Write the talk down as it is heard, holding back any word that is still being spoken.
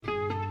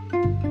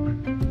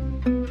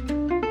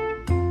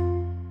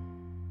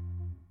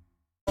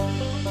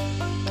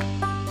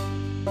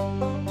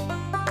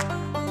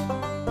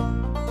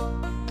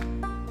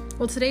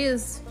today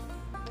is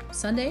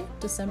Sunday,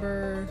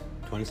 December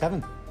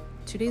 27th.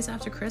 2 days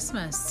after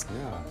Christmas.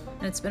 Yeah.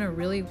 And it's been a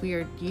really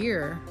weird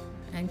year.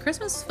 And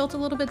Christmas felt a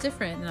little bit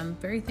different. And I'm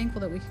very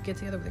thankful that we could get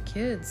together with the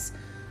kids.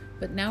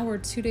 But now we're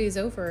 2 days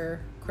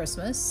over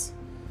Christmas.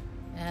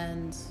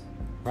 And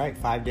Right,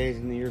 5 days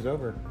and the year's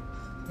over.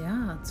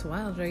 yeah, it's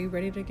wild. Are you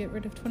ready to get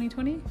rid of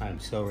 2020? I'm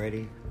so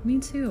ready. Me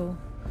too.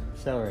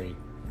 So ready.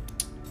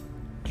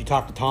 Did you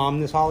talk to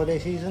Tom this holiday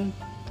season?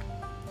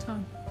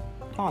 Tom.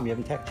 Tom, you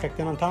haven't checked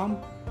in on Tom?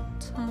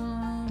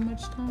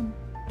 Which Tom?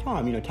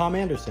 Tom, Tom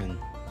Anderson.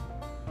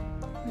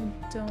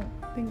 I don't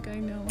think I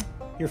know.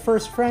 Your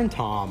first friend,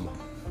 Tom.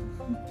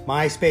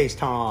 MySpace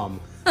Tom.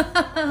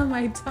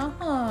 My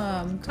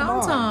Tom.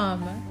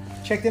 Tom.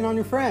 Checked in on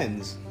your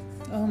friends.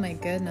 Oh my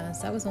goodness.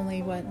 That was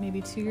only,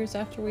 maybe 2 years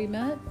after we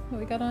met? What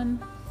we got on?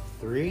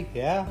 3,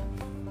 yeah.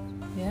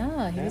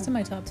 Yeah, he was in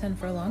my top 10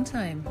 for a long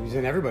time. He was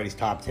in everybody's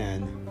top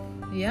 10.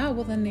 Yeah,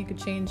 well then you could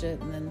change it,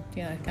 and then,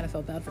 I kind of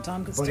felt bad for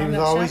Tom because But Tom he was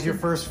got always shafted. your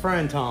first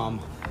friend, Tom.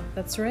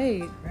 That's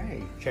right.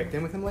 Right. Checked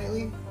in with him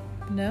lately?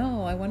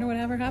 No, I wonder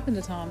whatever happened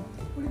to Tom.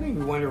 What do you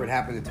mean you wonder what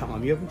happened to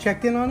Tom? You haven't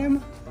checked in on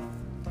him?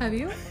 Have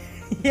you?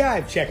 Yeah,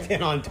 I've checked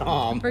in on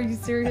Tom. Are you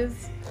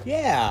serious?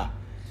 Yeah.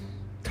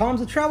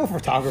 Tom's a travel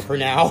photographer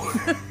now.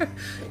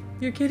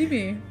 You're kidding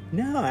me.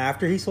 No,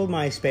 after he sold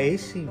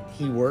MySpace,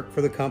 he worked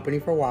for the company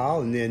for a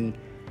while, and then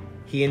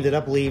he ended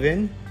up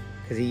leaving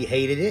because he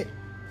hated it,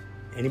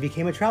 and he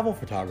became a travel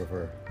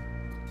photographer.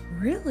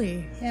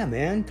 Really? Yeah,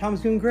 man.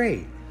 Tom's doing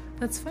great.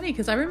 That's funny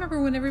because I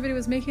remember when everybody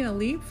was making a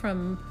leap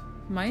from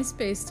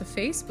MySpace to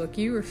Facebook,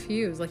 you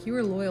refused. Like, you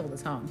were loyal to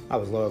Tom. I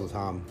was loyal to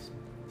Tom.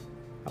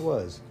 I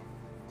was.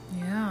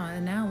 Yeah,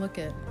 and now look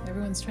at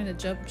everyone's trying to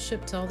jump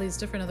ship to all these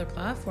different other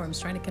platforms,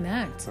 trying to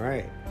connect. All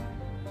right.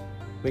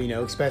 But,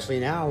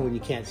 especially now when you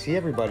can't see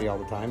everybody all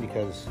the time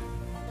because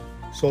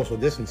social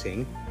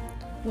distancing.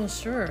 Well,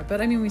 sure,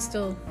 but I mean, we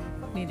still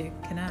need to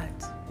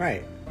connect.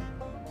 Right.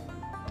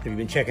 Have you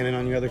been checking in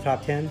on your other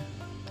top 10?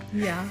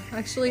 Yeah,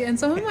 actually, and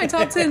some of my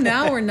top 10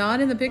 now are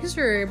not in the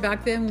picture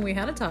back then when we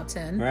had a top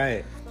 10.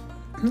 Right.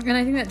 And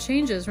I think that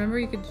changes. Remember,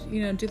 you could,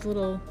 do the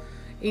little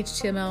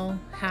HTML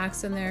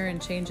hacks in there and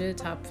change it,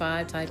 top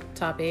 5,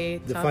 top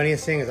 8. The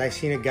funniest thing is I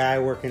seen a guy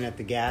working at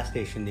the gas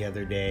station the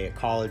other day, a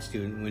college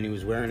student, when he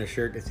was wearing a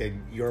shirt that said,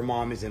 "Your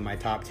mom is in my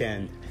top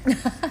 10."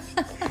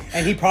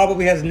 And he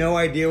probably has no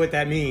idea what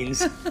that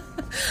means.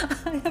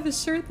 I have a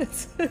shirt that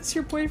says,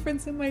 "Your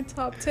boyfriend's in my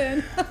top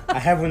 10." I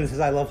have one that says,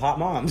 "I love hot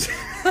moms."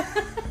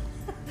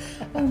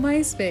 Oh,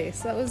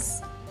 MySpace. That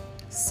was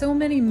so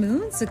many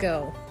moons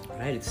ago.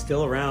 Right, it's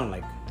still around.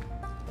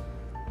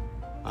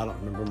 I don't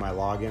remember my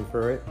login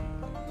for it.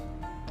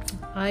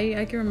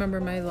 I can remember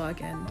my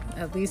login.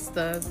 At least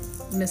the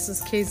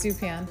Mrs. K.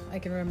 Zupan. I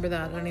can remember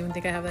that. I don't even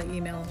think I have that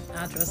email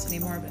address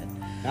anymore, but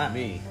Not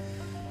me.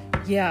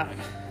 yeah.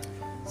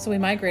 So we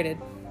migrated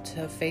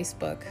to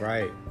Facebook.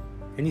 Right.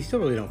 And you still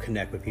really don't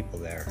connect with people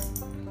there.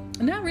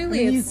 Not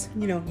really. It's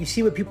You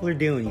see what people are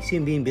doing. You see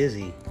them being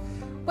busy.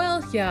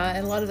 well, yeah,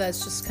 and a lot of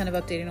that's just kind of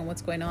updating on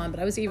what's going on. But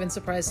I was even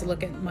surprised to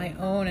look at my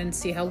own and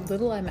see how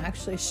little I'm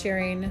actually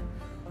sharing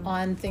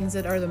on things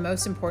that are the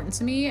most important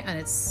to me, and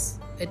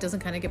it doesn't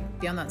kind of get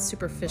beyond that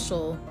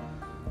superficial,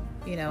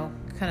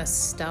 kind of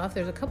stuff.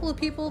 There's a couple of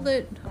people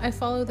that I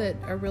follow that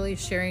are really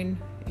sharing,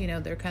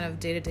 their kind of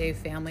day-to-day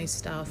family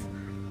stuff,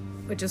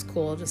 which is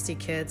cool to see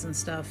kids and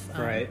stuff.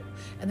 Right.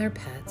 And their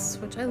pets,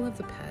 which I love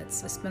the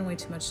pets. I spend way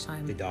too much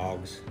time. The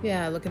dogs.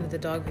 Yeah, looking at the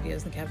dog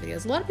videos and the cat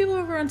videos. A lot of people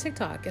over on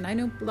TikTok, and I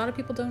know a lot of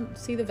people don't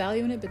see the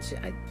value in it, but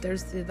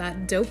there's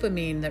that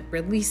dopamine that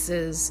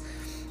releases,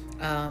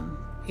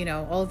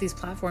 all of these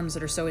platforms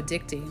that are so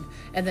addicting.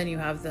 And then you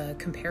have the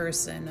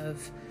comparison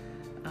of,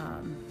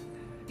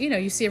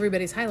 you see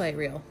everybody's highlight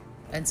reel.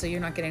 And so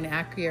you're not getting an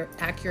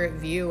accurate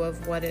view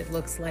of what it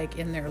looks like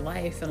in their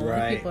life. And a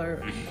lot of people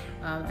are,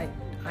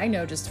 I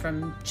know just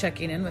from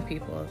checking in with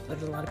people,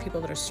 there's a lot of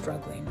people that are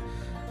struggling.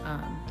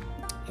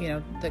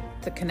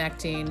 The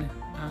connecting,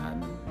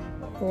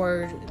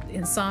 or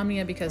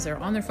insomnia because they're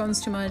on their phones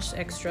too much,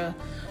 extra,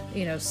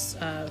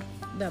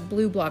 the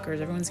blue blockers.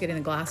 Everyone's getting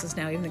the glasses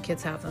now, even the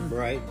kids have them.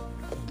 Right.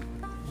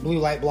 Blue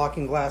light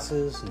blocking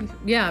glasses.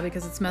 Yeah,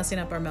 because it's messing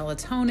up our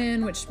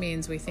melatonin, which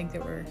means we think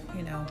that we're,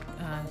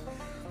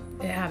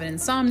 having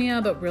insomnia,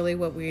 but really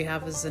what we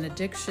have is an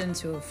addiction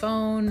to a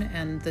phone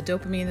and the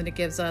dopamine that it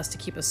gives us to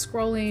keep us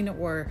scrolling,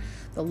 or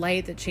the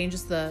light that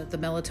changes the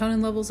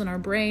melatonin levels in our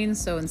brain.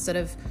 So instead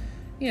of,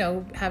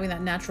 having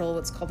that natural,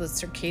 what's called the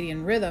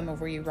circadian rhythm,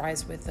 of where you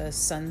rise with the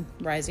sun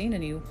rising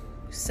and you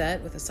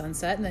set with the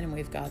sunset, and then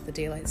we've got the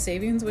daylight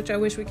savings, which I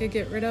wish we could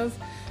get rid of,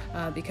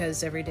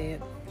 because every day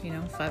at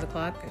 5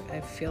 o'clock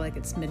I feel like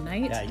it's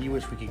midnight. Yeah, you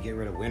wish we could get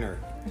rid of winter.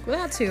 Well,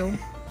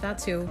 that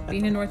too.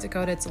 Being in North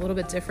Dakota, it's a little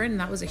bit different, and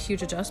that was a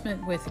huge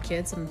adjustment with the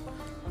kids and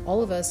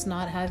all of us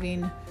not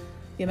having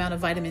the amount of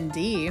vitamin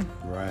D.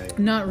 Right.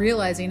 Not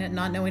realizing it,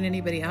 not knowing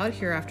anybody out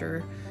here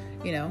after,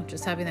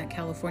 just having that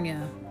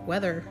California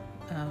weather.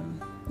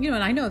 And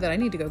I know that I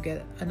need to go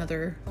get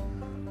another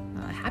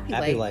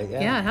Happy Light.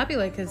 Yeah. Happy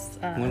Light, because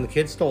when the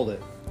kids stole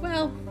it.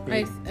 Well,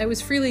 I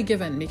was freely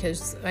given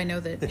because I know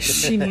that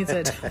she needs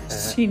it.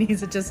 She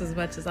needs it just as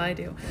much as I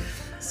do.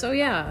 So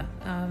yeah.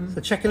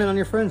 So checking in on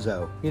your friends,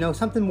 though.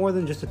 Something more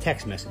than just a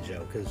text message,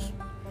 though, because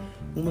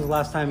when was the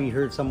last time you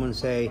heard someone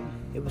say,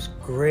 "It was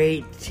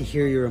great to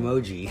hear your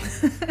emoji"?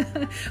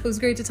 It was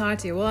great to talk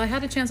to you. Well, I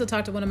had a chance to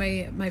talk to one of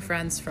my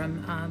friends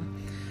from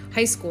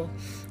high school,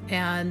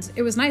 and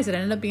it was nice. It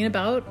ended up being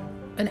about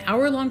an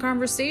hour-long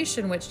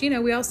conversation, which,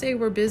 we all say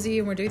we're busy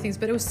and we're doing things,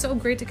 but it was so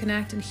great to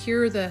connect and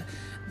hear the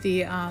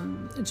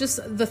just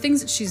the things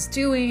that she's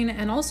doing,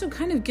 and also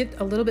kind of get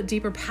a little bit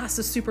deeper past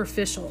the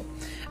superficial.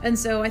 And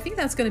so I think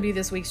that's going to be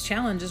this week's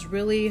challenge, is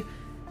really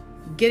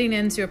getting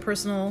into a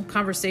personal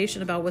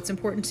conversation about what's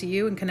important to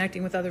you and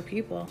connecting with other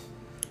people.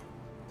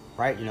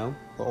 Right,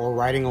 or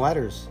writing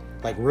letters,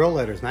 like real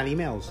letters, not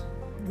emails.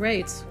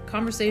 Right,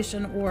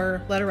 conversation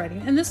or letter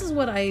writing. And this is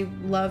what I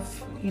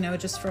love,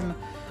 just from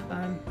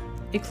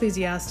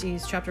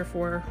Ecclesiastes chapter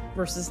 4,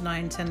 verses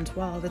 9, 10, and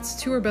 12. It's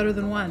 2 are better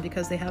than 1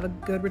 because they have a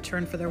good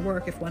return for their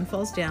work. If one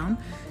falls down,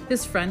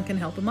 his friend can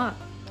help him up.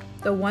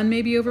 Though one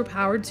may be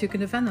overpowered, 2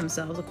 can defend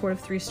themselves. A cord of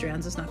 3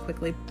 strands is not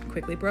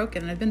quickly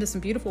broken. And I've been to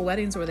some beautiful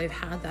weddings where they've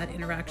had that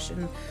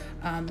interaction,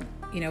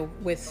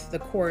 with the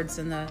cords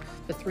and the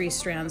 3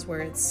 strands,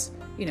 where it's,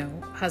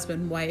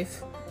 husband,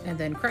 wife, and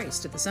then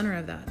Christ at the center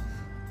of that.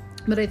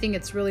 But I think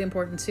it's really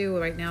important too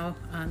right now,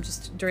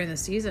 just during the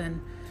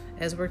season,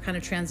 as we're kind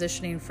of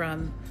transitioning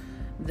from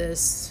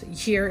this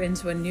year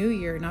into a new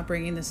year, not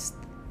bringing this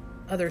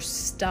other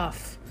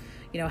stuff,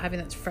 having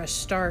that fresh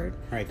start.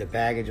 Right, the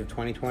baggage of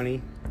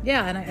 2020.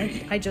 Yeah, and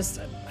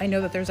I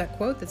know that there's that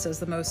quote that says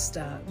the most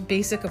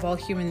basic of all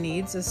human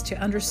needs is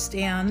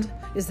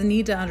the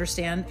need to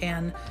understand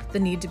and the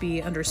need to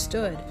be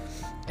understood.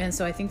 And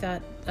so I think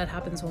that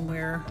happens when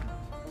we're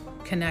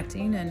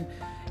connecting, and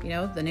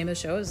the name of the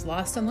show is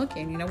Lost and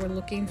Looking. We're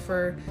looking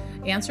for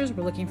answers.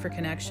 We're looking for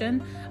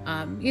connection.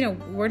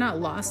 We're not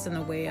lost in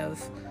the way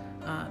of,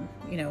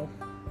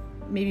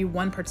 maybe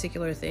one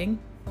particular thing,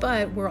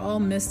 but we're all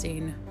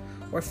missing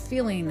or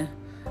feeling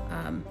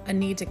a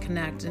need to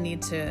connect, a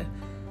need to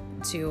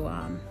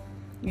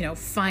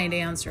find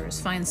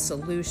answers, find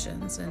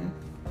solutions. And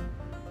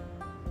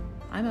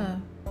I'm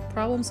a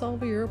problem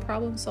solver. You're a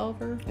problem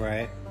solver.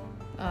 Right.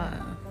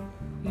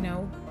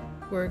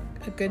 We're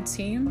a good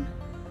team.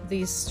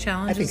 These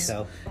challenges, I think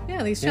so.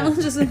 Yeah, these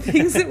challenges and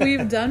things that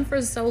we've done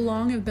for so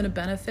long have been a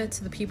benefit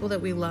to the people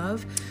that we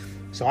love.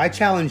 So I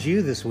challenge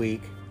you this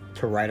week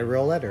to write a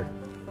real letter.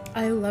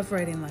 I love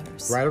writing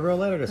letters. Write a real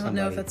letter to somebody.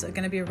 I don't know if it's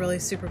going to be a really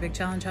super big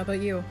challenge. How about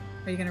you?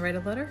 Are you going to write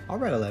a letter? I'll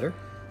write a letter.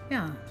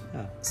 Yeah.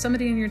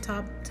 Somebody in your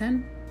top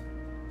 10?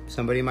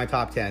 Somebody in my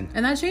top 10.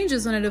 And that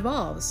changes and it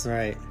evolves.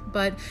 Right.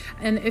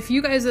 And if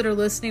you guys that are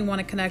listening want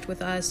to connect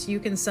with us, you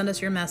can send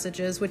us your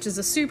messages, which is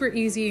a super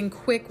easy and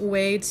quick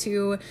way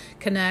to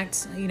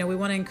connect. We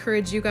want to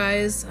encourage you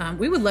guys.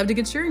 We would love to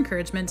get your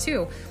encouragement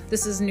too.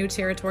 This is new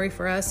territory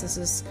for us. This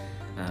is,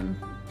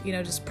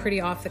 just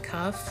pretty off the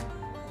cuff.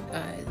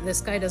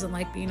 This guy doesn't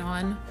like being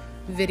on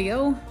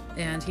video,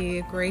 and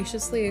he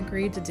graciously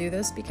agreed to do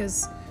this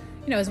because,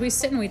 as we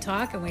sit and we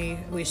talk and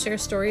we share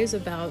stories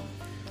about,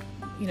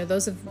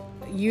 those of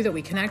you that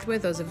we connect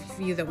with, those of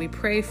you that we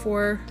pray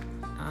for,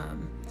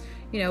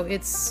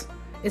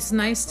 it's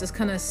nice to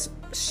kind of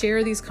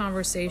share these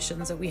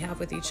conversations that we have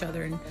with each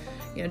other, and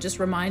just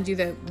remind you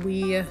that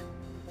we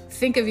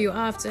think of you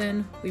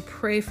often, we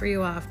pray for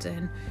you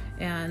often,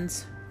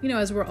 and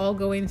as we're all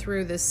going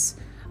through this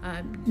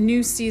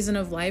new season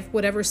of life,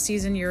 whatever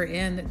season you're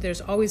in, there's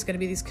always going to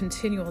be these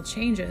continual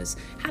changes.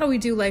 How do we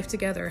do life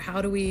together?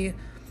 How do we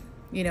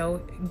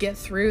get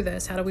through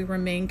this? How do we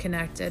remain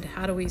connected?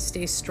 How do we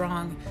stay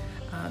strong,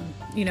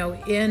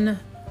 in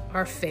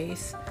our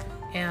faith?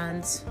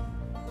 And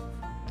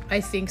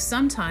I think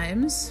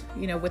sometimes,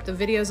 with the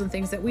videos and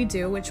things that we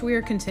do, which we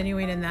are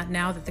continuing in that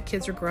now that the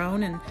kids are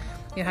grown and,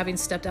 having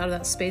stepped out of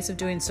that space of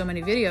doing so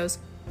many videos,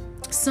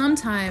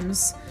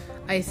 sometimes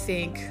I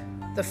think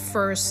the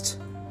first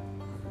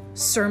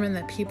sermon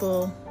that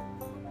people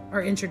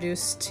are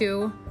introduced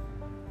to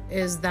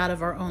is that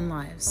of our own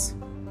lives.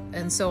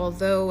 And so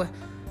although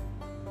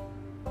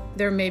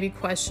there may be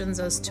questions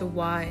as to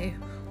why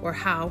or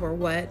how or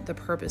what the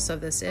purpose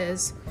of this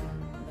is,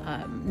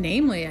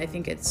 namely, I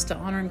think it's to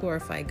honor and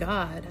glorify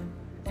God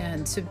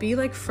and to be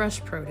like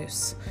fresh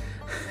produce,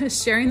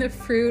 sharing the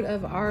fruit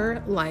of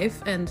our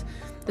life and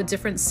the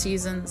different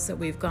seasons that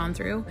we've gone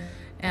through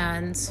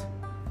and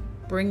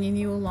bringing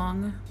you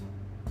along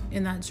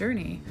in that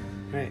journey.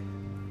 Right.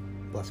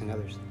 Blessing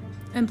others.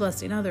 And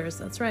blessing others,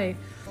 that's right.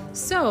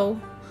 So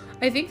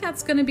I think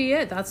that's going to be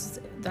it. That's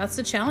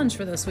the challenge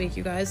for this week,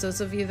 you guys.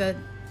 Those of you that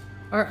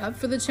are up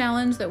for the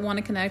challenge, that want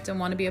to connect and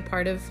want to be a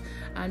part of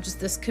just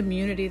this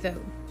community that,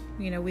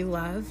 we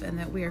love and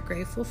that we are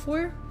grateful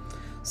for.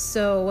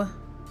 So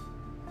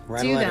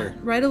write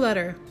a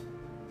letter.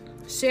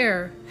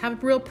 Share, have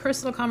a real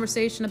personal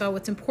conversation about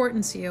what's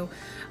important to you.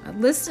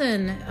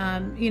 Listening,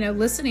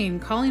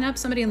 calling up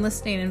somebody and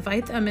listening,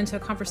 invite them into a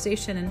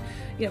conversation and,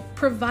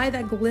 provide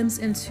that glimpse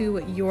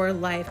into your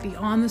life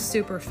beyond the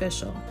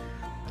superficial.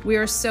 We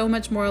are so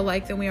much more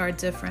alike than we are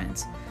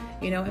different,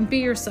 and be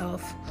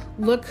yourself.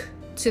 Look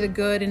to the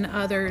good in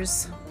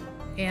others,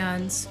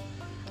 and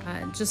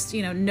just,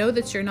 know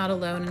that you're not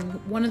alone. And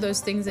one of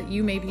those things that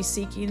you may be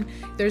seeking,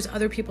 there's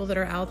other people that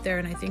are out there.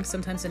 And I think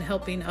sometimes in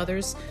helping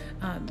others,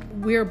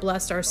 we are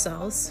blessed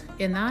ourselves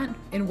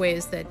in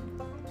ways that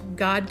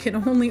God can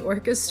only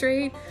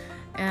orchestrate.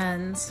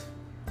 And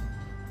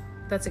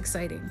that's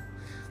exciting.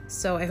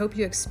 So I hope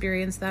you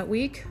experience that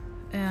week.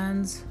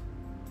 And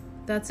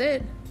that's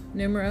it.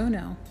 Numero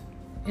uno.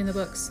 In the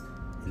books.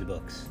 In the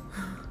books.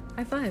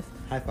 High five.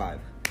 High five.